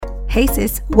Hey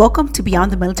sis, welcome to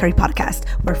Beyond the Military podcast,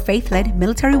 where faith-led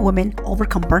military women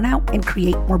overcome burnout and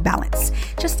create more balance.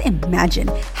 Just imagine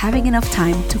having enough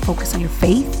time to focus on your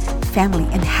faith, family,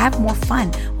 and have more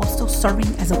fun while still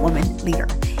serving as a woman leader.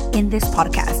 In this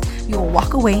podcast, you will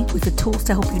walk away with the tools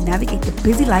to help you navigate the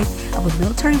busy life of a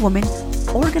military woman,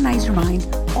 organize your mind,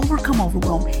 overcome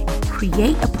overwhelm,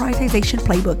 create a prioritization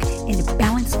playbook, and a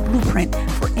balanced blueprint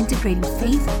for integrating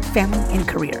faith, family, and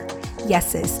career.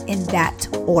 Yes, sis, in that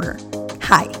order.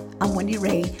 Hi, I'm Wendy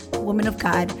Ray, woman of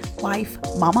God, wife,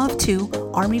 mama of two,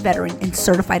 Army veteran, and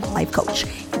certified life coach.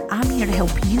 And I'm here to help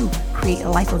you create a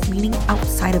life of meaning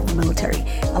outside of the military,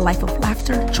 a life of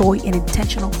laughter, joy, and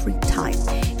intentional free time.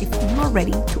 If you are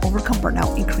ready to overcome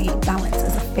burnout and create balance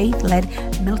as a faith-led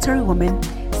military woman,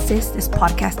 sis, this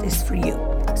podcast is for you.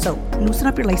 So loosen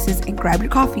up your laces and grab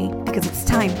your coffee because it's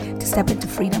time to step into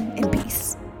freedom and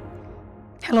peace.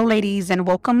 Hello, ladies, and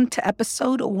welcome to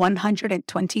episode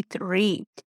 123.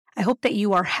 I hope that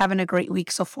you are having a great week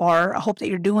so far. I hope that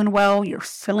you're doing well, you're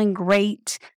feeling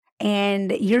great,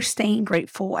 and you're staying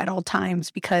grateful at all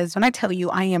times, because when I tell you,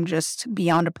 I am just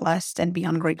beyond blessed and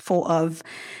beyond grateful of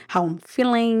how I'm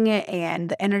feeling and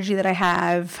the energy that I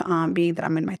have, being that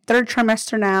I'm in my third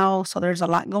trimester now, so there's a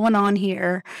lot going on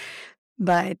here.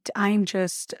 But I'm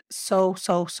just so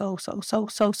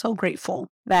grateful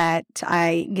that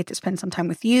I get to spend some time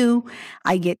with you.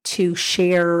 I get to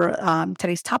share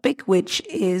today's topic, which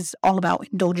is all about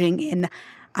indulging in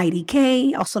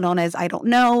IDK, also known as I don't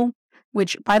know,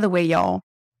 which, by the way, y'all,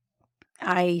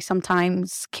 I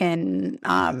sometimes can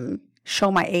show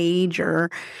my age,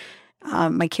 or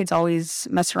my kids always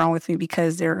mess around with me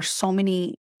because there are so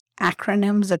many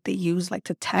acronyms that they use, like,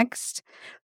 to text.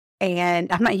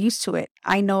 And I'm not used to it.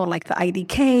 I know, like, the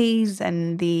IDKs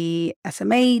and the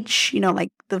SMH,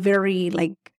 like the very,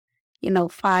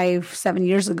 5-7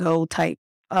 years ago type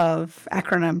of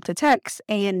acronym to text.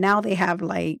 And now they have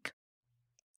like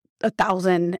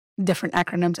 1,000 different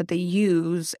acronyms that they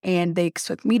use, and they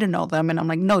expect me to know them. And I'm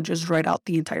like, no, just write out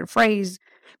the entire phrase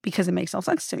because it makes no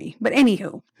sense to me. But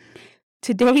anywho,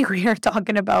 today we are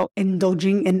talking about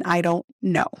indulging in I don't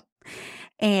know.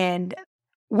 And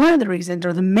one of the reasons,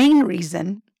 or the main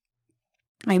reason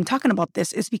I'm talking about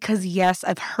this, is because, yes,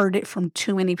 I've heard it from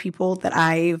too many people that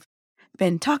I've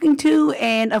been talking to.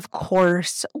 And of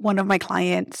course, one of my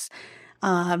clients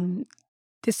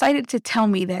decided to tell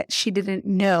me that she didn't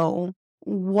know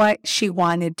what she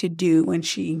wanted to do when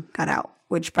she got out,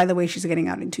 which, by the way, she's getting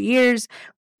out in 2 years.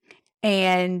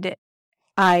 And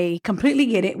I completely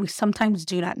get it. We sometimes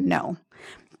do not know.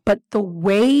 But the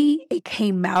way it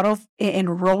came out of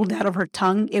and rolled out of her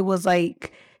tongue, it was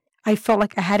like, I felt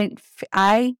like I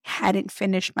hadn't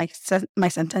finished my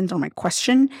sentence or my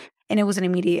question, and it was an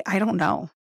immediate I don't know.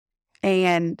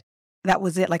 And that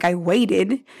was it. Like, I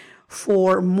waited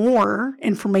for more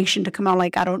information to come out,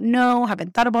 like, I don't know,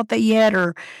 haven't thought about that yet,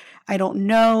 or I don't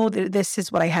know, this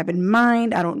is what I have in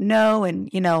mind, I don't know, and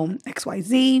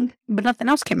XYZ, but nothing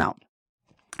else came out.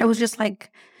 It was just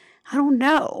like, I don't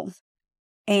know.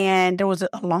 And there was a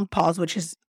long pause, which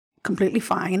is completely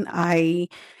fine. I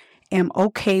am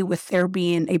okay with there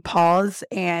being a pause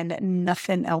and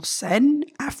nothing else said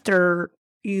after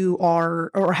you are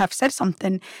or have said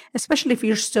something, especially if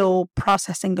you're still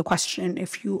processing the question,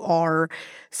 if you are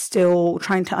still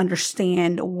trying to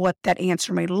understand what that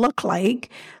answer may look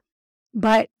like.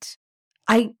 But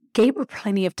I gave her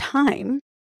plenty of time.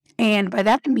 And by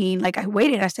that I mean, like, I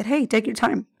waited. I said, hey, take your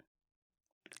time.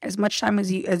 As much time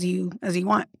as you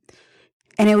want.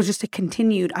 And it was just a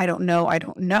continued, I don't know, I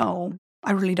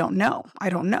really don't know, I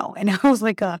don't know. And it was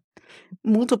like a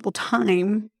multiple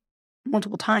times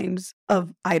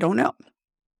of I don't know.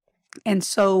 And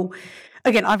so,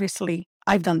 again, obviously,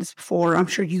 I've done this before. I'm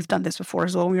sure you've done this before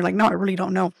as well. When you're like, no, I really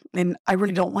don't know. And I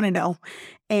really don't want to know.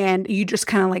 And you just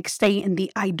kind of like stay in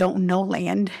the I don't know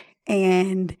land,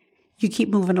 and you keep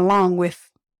moving along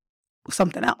with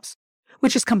something else,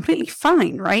 which is completely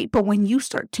fine, right? But when you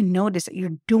start to notice that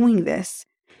you're doing this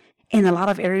in a lot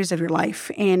of areas of your life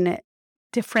and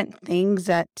different things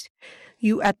that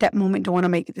you at that moment don't want to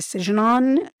make a decision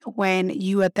on, when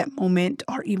you at that moment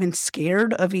are even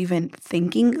scared of even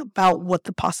thinking about what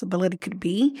the possibility could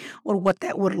be or what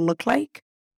that would look like.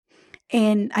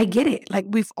 And I get it. Like,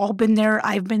 we've all been there.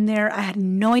 I've been there. I had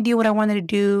no idea what I wanted to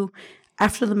do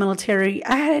after the military.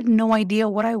 I had no idea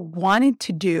what I wanted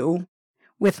to do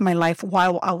with my life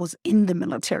while I was in the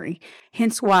military.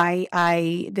 Hence why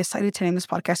I decided to name this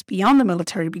podcast Beyond the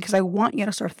Military, because I want you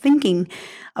to start thinking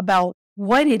about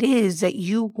what it is that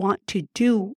you want to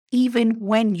do even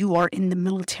when you are in the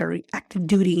military, active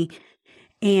duty.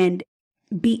 And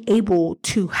be able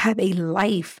to have a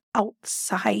life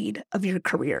outside of your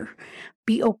career.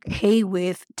 Be okay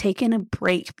with taking a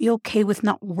break. Be okay with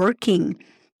not working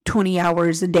 20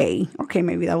 hours a day. Okay,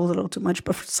 maybe that was a little too much,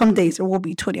 but for some days it will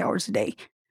be 20 hours a day.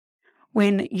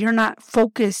 When you're not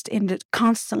focused and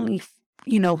constantly,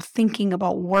 thinking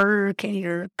about work and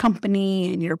your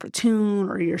company and your platoon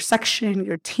or your section,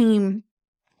 your team,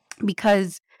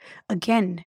 because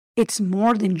again, it's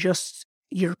more than just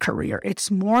your career.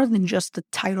 It's more than just the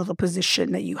title, the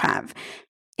position that you have.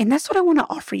 And that's what I want to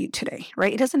offer you today,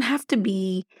 right? It doesn't have to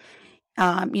be,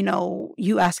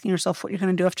 you asking yourself what you're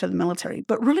going to do after the military,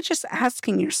 but really just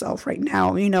asking yourself right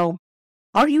now,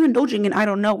 are you indulging in I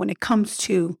don't know when it comes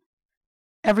to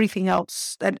everything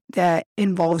else that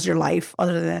involves your life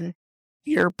other than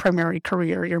your primary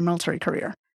career, your military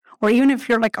career? Or even if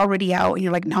you're like already out and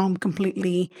you're like, no, I'm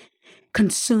completely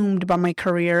consumed by my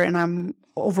career and I'm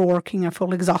overworking, I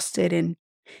feel exhausted and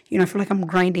I feel like I'm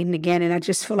grinding again and I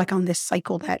just feel like on this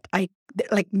cycle that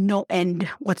like no end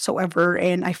whatsoever,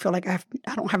 and I feel like I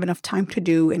don't have enough time to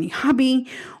do any hobby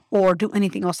or do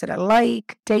anything else that I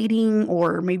like, dating,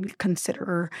 or maybe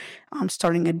consider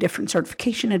starting a different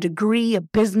certification, a degree, a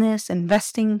business,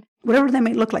 investing, whatever that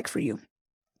may look like for you.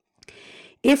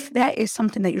 If that is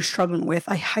something that you're struggling with,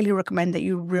 I highly recommend that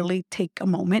you really take a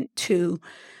moment to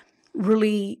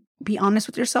really be honest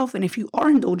with yourself. And if you are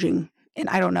indulging in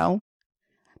I don't know,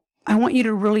 I want you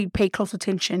to really pay close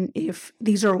attention if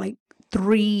these are like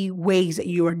 3 ways that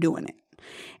you are doing it.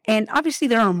 And obviously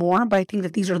there are more, but I think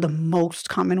that these are the most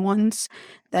common ones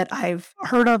that I've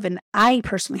heard of and I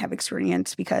personally have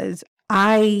experienced because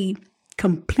I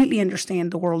completely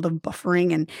understand the world of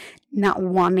buffering and not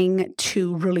wanting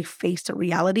to really face the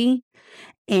reality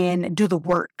and do the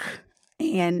work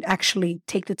and actually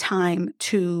take the time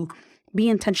to be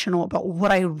intentional about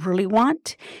what I really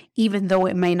want, even though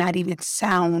it may not even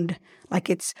sound like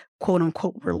it's quote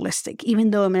unquote realistic,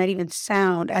 even though it may not even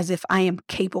sound as if I am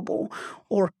capable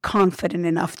or confident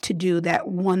enough to do that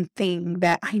one thing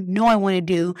that I know I want to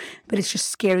do, but it's just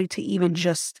scary to even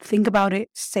just think about it,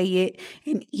 say it,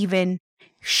 and even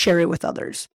share it with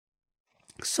others.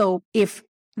 So if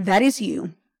that is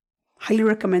you, highly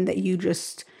recommend that you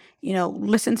just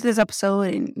listen to this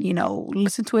episode and,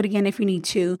 listen to it again if you need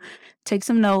to. Take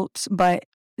some notes. But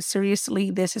seriously,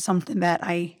 this is something that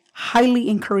I highly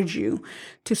encourage you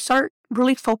to start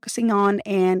really focusing on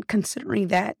and considering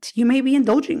that you may be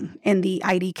indulging in the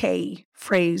IDK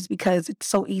phrase because it's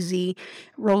so easy,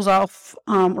 rolls out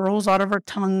of our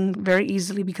tongue very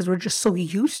easily because we're just so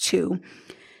used to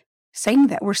saying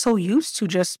that. We're so used to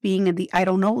just being in the I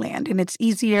don't know land, and it's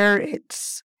easier.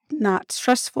 It's not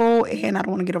stressful, and I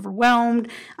don't want to get overwhelmed.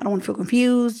 I don't want to feel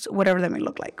confused, whatever that may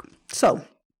look like. So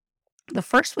the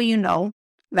first way you know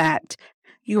that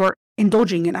you are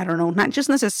indulging in I don't know, not just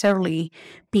necessarily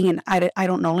being in I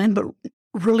don't know land, but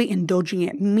really indulging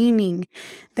it, meaning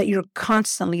that you're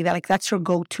constantly that's your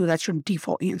go-to, that's your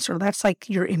default answer. That's like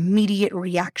your immediate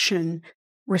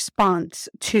response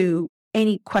to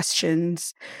any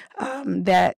questions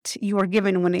that you are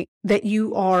given that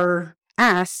you are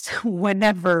asked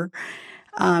whenever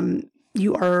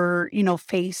you are,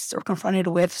 faced or confronted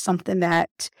with something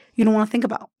that you don't want to think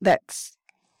about. That's,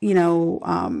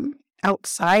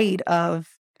 outside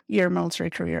of your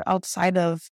military career, outside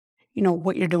of,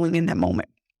 what you're doing in that moment.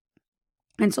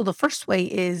 And so the first way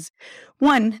is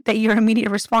one, that your immediate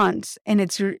response and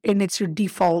it's your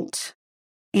default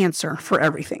answer for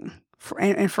everything.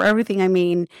 And for everything, I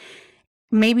mean,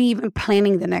 maybe even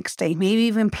planning the next day, maybe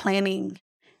even planning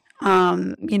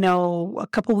a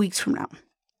couple weeks from now.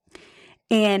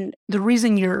 And the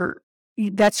reason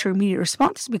that's your immediate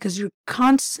response is because you're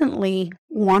constantly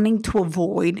wanting to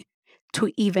avoid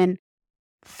to even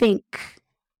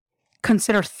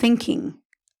consider thinking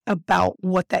about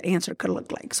what that answer could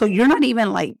look like. So you're not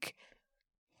even like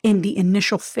in the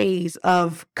initial phase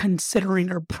of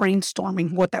considering or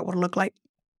brainstorming what that would look like.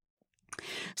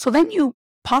 So then you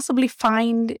possibly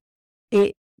find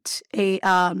it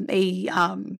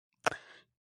an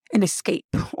escape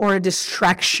or a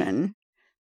distraction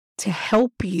to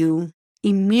help you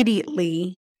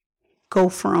immediately go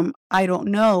from I don't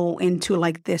know into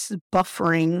like this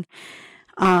buffering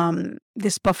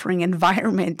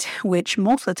environment, which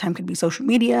most of the time could be social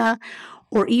media,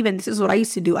 or even this is what I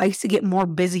used to do. I used to get more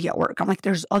busy at work. I'm like,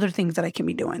 there's other things that I can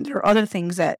be doing. There are other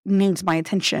things that needs my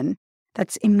attention.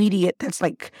 That's immediate. That's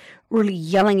like really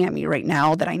yelling at me right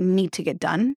now that I need to get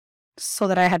done, so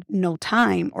that I had no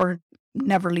time or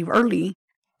never leave early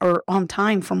or on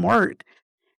time from work,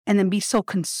 and then be so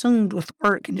consumed with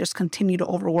work and just continue to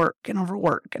overwork and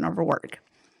overwork and overwork.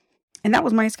 And that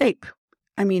was my escape.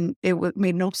 I mean, it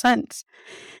made no sense.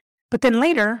 But then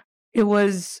later it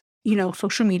was,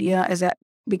 social media as that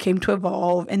became to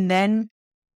evolve. And then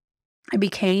it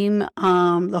became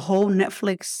the whole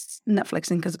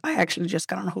Netflixing, because I actually just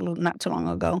got on Hulu not too long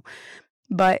ago.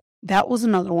 But that was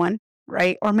another one,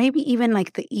 right? Or maybe even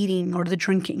like the eating or the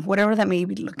drinking, whatever that may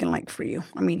be looking like for you.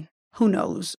 I mean, who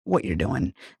knows what you're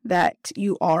doing that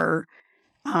you are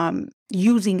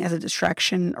using as a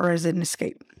distraction or as an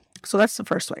escape. So that's the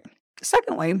first way. The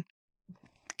second way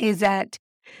is that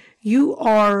you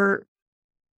are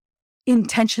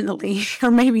intentionally, or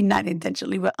maybe not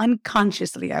intentionally, but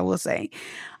unconsciously, I will say,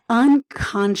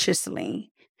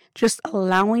 unconsciously just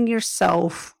allowing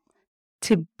yourself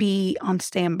to be on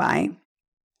standby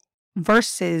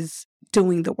versus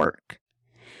doing the work.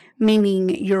 Meaning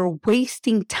you're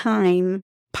wasting time,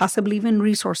 possibly even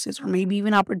resources, or maybe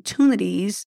even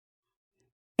opportunities.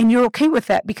 And you're okay with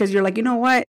that because you're like, you know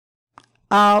what?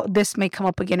 This may come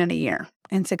up again in a year,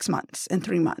 in 6 months, in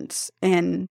 3 months,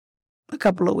 in a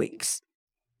couple of weeks.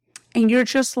 And you're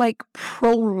just like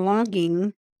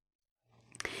prolonging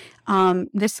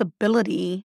this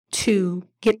ability to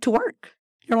get to work.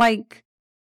 You're like,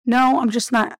 no, I'm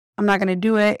not going to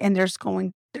do it. And there's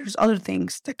other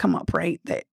things that come up, right?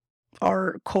 That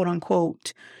are quote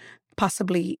unquote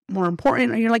possibly more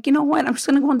important. Or you're like, you know what? I'm just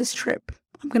going to go on this trip.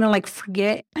 I'm going to like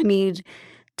forget I need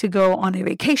to go on a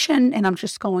vacation, and I'm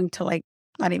just going to like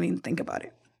not even think about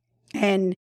it.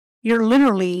 And you're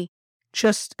literally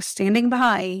just standing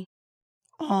by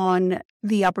on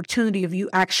the opportunity of you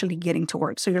actually getting to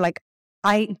work. So you're like,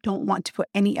 I don't want to put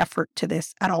any effort to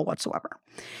this at all whatsoever.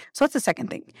 So that's the second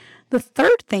thing. The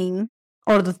third thing,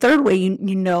 or the third way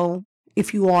you know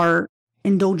if you are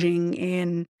indulging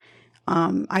in,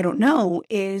 I don't know,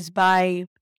 is by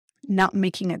not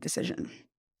making a decision.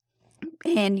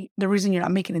 And the reason you're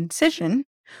not making a decision,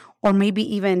 or maybe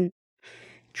even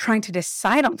trying to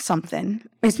decide on something,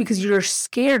 is because you're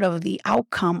scared of the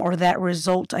outcome or that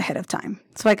result ahead of time.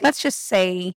 So like, let's just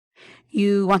say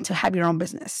you want to have your own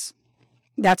business.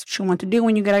 That's what you want to do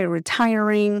when you get out, you're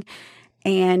retiring,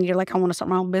 and you're like, I want to start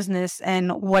my own business in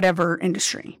whatever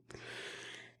industry.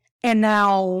 And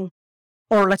now,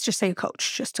 or let's just say a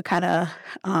coach, just to kind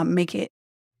of make it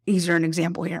easier, an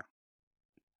example here.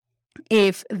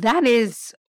 If that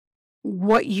is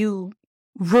what you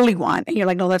really want, and you're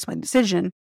like, no, that's my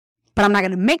decision, but I'm not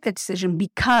going to make that decision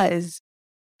because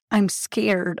I'm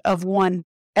scared of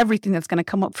everything that's going to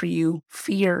come up for you: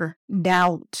 fear,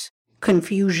 doubt,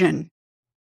 confusion.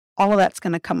 All of that's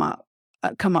going to come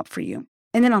up for you.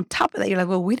 And then on top of that, you're like,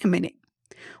 well, wait a minute.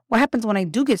 What happens when I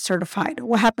do get certified?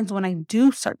 What happens when I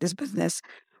do start this business?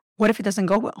 What if it doesn't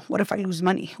go well? What if I lose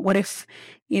money? What if,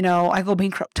 I go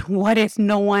bankrupt? What if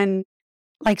no one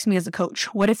likes me as a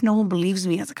coach? What if no one believes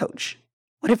me as a coach?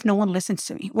 What if no one listens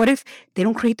to me? What if they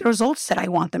don't create the results that I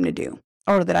want them to do,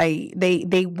 or that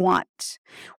they want?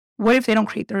 What if they don't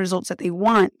create the results that they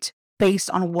want based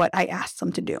on what I asked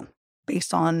them to do?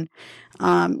 Based on,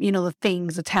 the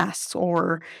things, the tasks,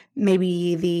 or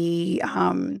maybe the,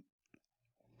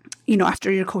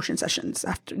 after your coaching sessions,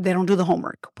 after they don't do the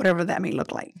homework, whatever that may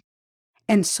look like.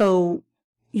 And so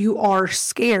you are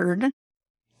scared.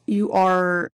 You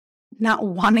are not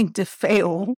wanting to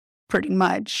fail, pretty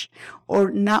much,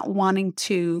 or not wanting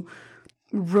to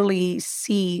really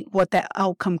see what that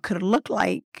outcome could look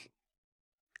like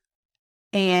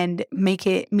and make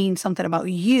it mean something about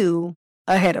you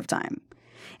ahead of time.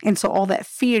 And so all that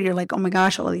fear, you're like, oh my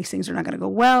gosh, all of these things are not going to go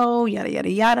well, yada, yada,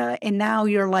 yada. And now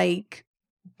you're like,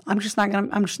 I'm just not going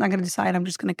to decide. I'm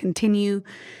just going to continue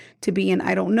to be in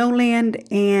I don't know land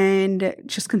and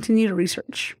just continue to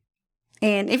research.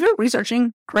 And if you're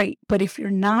researching, great. But if you're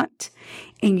not,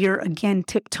 and you're again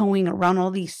tiptoeing around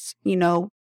all these,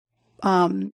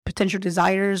 potential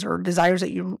desires or desires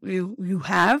that you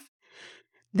have,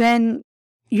 then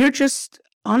you're just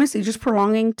honestly just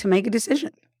prolonging to make a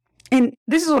decision. And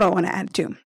this is what I want to add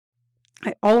too.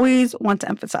 I always want to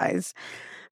emphasize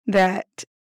that,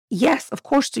 yes, of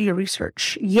course, do your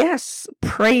research. Yes,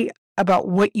 pray about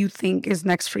what you think is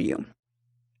next for you.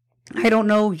 I don't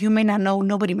know. You may not know.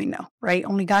 Nobody may know, right?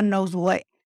 Only God knows what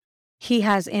He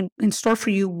has in store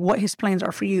for you, what His plans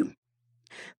are for you.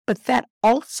 But that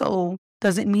also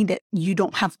doesn't mean that you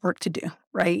don't have work to do,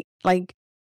 right? Like,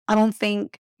 I don't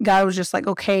think God was just like,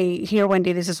 okay, here,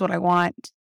 Wendy, this is what I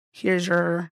want. Here's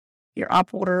your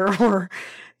op order or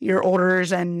your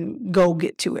orders, and go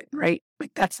get to it, right?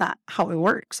 Like, that's not how it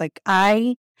works. Like,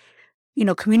 I,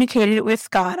 communicated it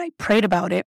with God. I prayed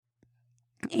about it.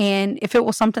 And if it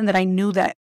was something that I knew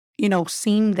that,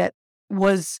 seemed that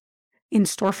was in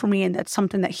store for me, and that's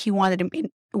something that He wanted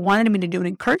me to do and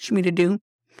encouraged me to do,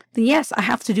 then yes, I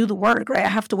have to do the work, right? I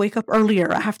have to wake up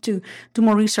earlier. I have to do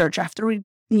more research. I have to read,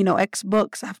 X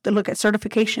books. I have to look at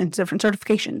certifications, different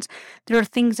certifications. There are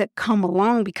things that come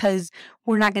along because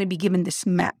we're not going to be given this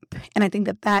map. And I think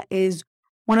that that is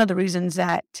one of the reasons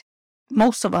that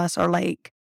most of us are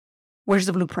like, where's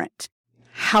the blueprint?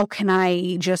 How can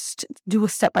I just do a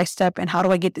step by step? And how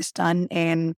do I get this done?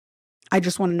 And I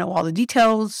just want to know all the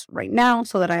details right now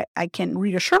so that I can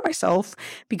reassure myself,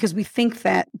 because we think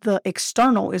that the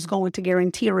external is going to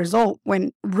guarantee a result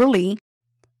when really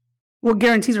what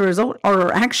guarantees a result are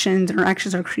our actions, and our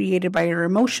actions are created by our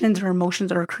emotions. Our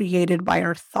emotions are created by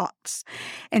our thoughts.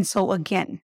 And so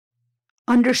again,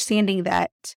 understanding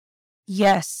that,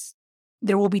 yes,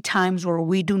 there will be times where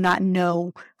we do not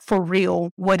know for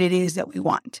real what it is that we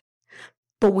want.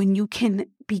 But when you can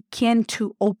begin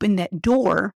to open that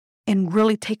door and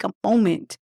really take a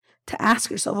moment to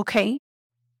ask yourself, okay,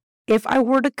 if I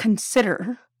were to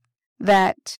consider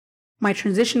that my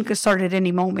transition could start at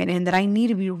any moment and that I need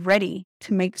to be ready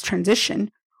to make this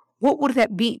transition, what would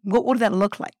that be? What would that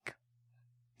look like?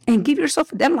 And give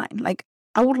yourself a deadline. Like,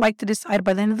 I would like to decide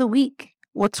by the end of the week,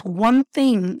 what's one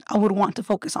thing I would want to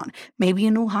focus on? Maybe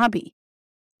a new hobby.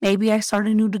 Maybe I start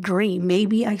a new degree.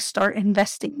 Maybe I start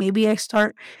investing. Maybe I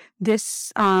start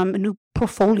this new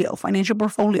portfolio, financial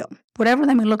portfolio, whatever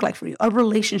that may look like for you, a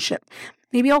relationship.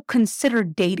 Maybe I'll consider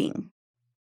dating.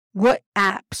 What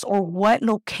apps or what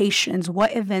locations,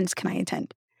 what events can I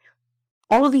attend?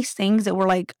 All of these things that we're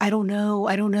like, I don't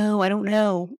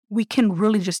know. We can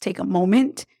really just take a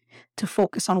moment to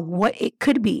focus on what it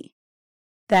could be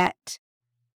that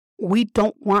we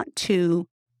don't want to,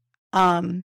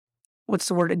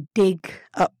 dig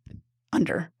up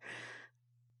under.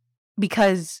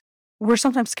 Because we're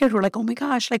sometimes scared. We're like, oh my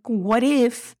gosh, like what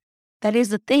if that is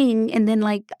the thing? And then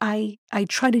like I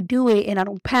try to do it and I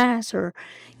don't pass, or,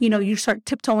 you start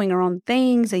tiptoeing around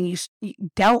things and you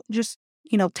doubt just,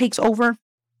 takes over.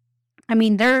 I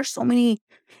mean, there are so many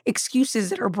excuses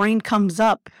that our brain comes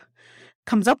up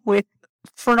with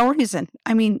for no reason.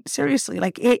 I mean, seriously,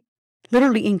 like it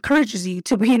literally encourages you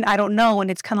to be in I don't know.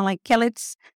 And it's kind of like, yeah,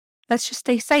 let's just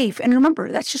stay safe. And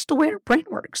remember, that's just the way our brain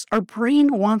works. Our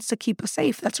brain wants to keep us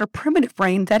safe. That's our primitive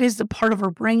brain. That is the part of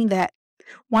our brain that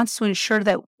wants to ensure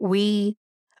that we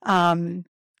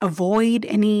avoid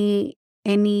any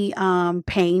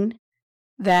pain,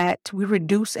 that we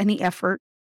reduce any effort,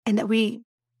 and that we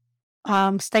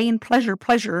stay in pleasure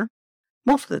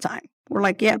most of the time. We're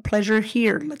like, yeah, pleasure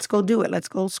here. Let's go do it. Let's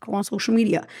go scroll on social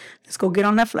media. Let's go get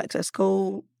on Netflix. Let's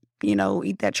go,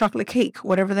 eat that chocolate cake,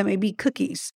 whatever that may be,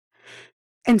 cookies.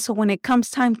 And so when it comes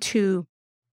time to,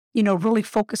 really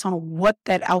focus on what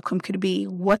that outcome could be,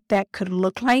 what that could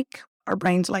look like, our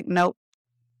brain's like, nope,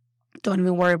 don't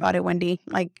even worry about it, Wendy.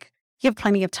 Like, you have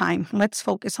plenty of time. Let's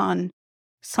focus on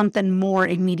something more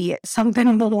immediate,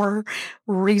 something more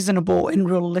reasonable and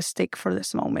realistic for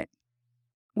this moment.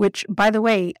 Which, by the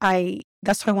way,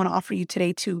 that's what I want to offer you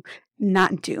today to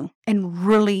not do, and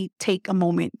really take a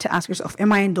moment to ask yourself,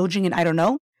 am I indulging in I don't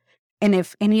know? And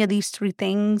if any of these three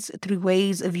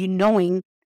ways of you knowing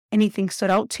anything stood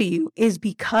out to you, is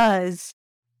because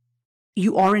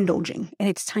you are indulging, and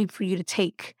it's time for you to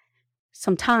take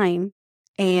some time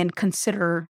and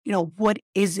consider, what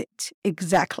is it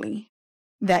exactly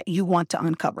that you want to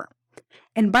uncover?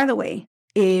 And by the way,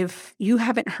 if you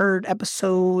haven't heard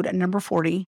episode number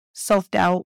 40,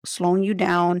 self-doubt, slowing you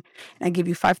down, and I give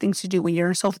you 5 things to do when you're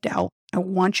in self-doubt, I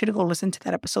want you to go listen to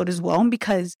that episode as well,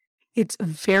 because it's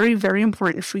very, very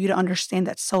important for you to understand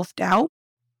that self-doubt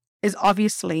is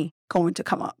obviously going to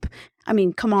come up. I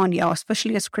mean, come on, y'all,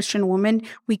 especially as Christian women,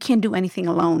 we can't do anything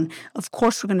alone. Of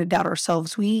course, we're going to doubt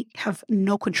ourselves. We have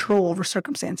no control over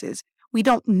circumstances. We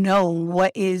don't know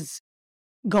what is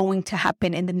going to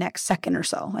happen in the next second or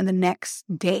so, in the next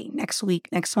day, next week,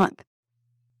 next month.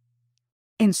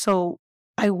 And so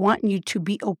I want you to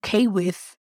be okay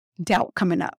with doubt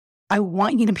coming up. I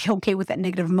want you to be okay with that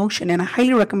negative emotion. And I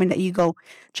highly recommend that you go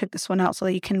check this one out so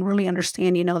that you can really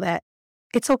understand, that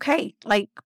it's okay. Like,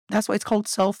 that's why it's called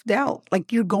self-doubt.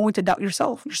 Like, you're going to doubt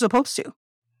yourself. You're supposed to.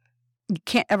 You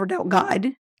can't ever doubt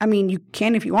God. I mean, you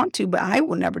can if you want to, but I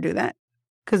will never do that,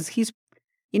 because he's,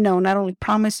 not only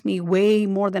promised me way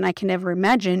more than I can ever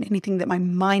imagine, anything that my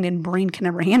mind and brain can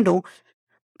ever handle,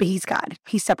 but he's God.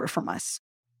 He's separate from us.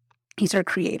 He's our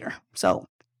creator. So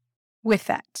with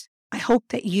that, I hope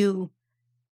that you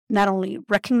not only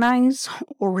recognize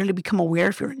or really become aware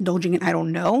if you're indulging in I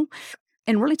don't know,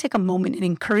 and really take a moment and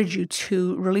encourage you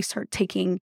to really start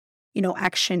taking,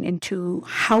 action into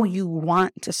how you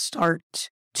want to start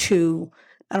to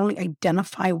not only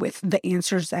identify with the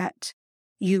answers that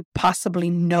you possibly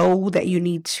know that you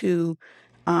need to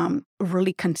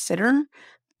really consider,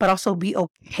 but also be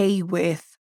okay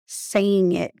with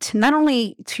saying it, not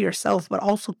only to yourself, but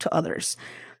also to others.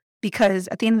 Because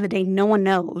at the end of the day, no one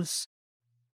knows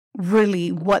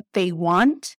really what they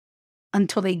want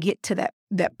until they get to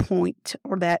that point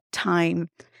or that time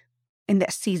in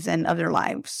that season of their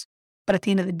lives. But at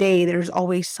the end of the day, there's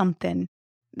always something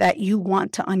that you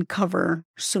want to uncover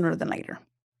sooner than later.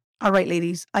 All right,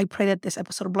 ladies, I pray that this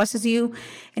episode blesses you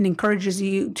and encourages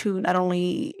you to not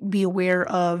only be aware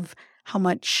of how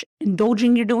much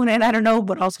indulging you're doing in, I don't know,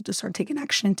 but also to start taking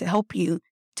action to help you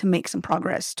to make some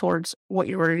progress towards what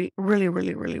you really, really,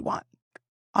 really, really want.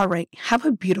 All right, have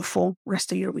a beautiful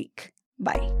rest of your week.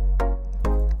 Bye.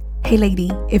 Hey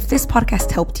lady, if this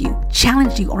podcast helped you,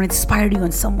 challenged you, or inspired you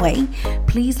in some way,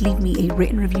 please leave me a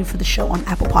written review for the show on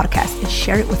Apple Podcasts and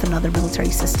share it with another military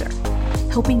sister.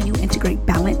 Helping you integrate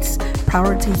balance,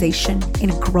 prioritization,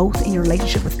 and growth in your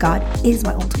relationship with God is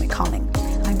my ultimate calling.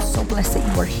 I'm so blessed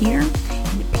that you are here,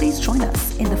 and please join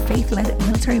us in the faith-led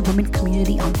military women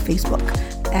community on Facebook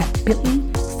at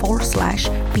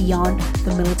bit.ly/Beyond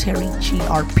the Military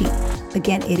GRP.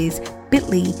 Again, it is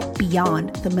bit.ly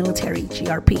Beyond the Military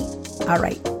GRP. All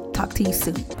right, talk to you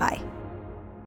soon. Bye.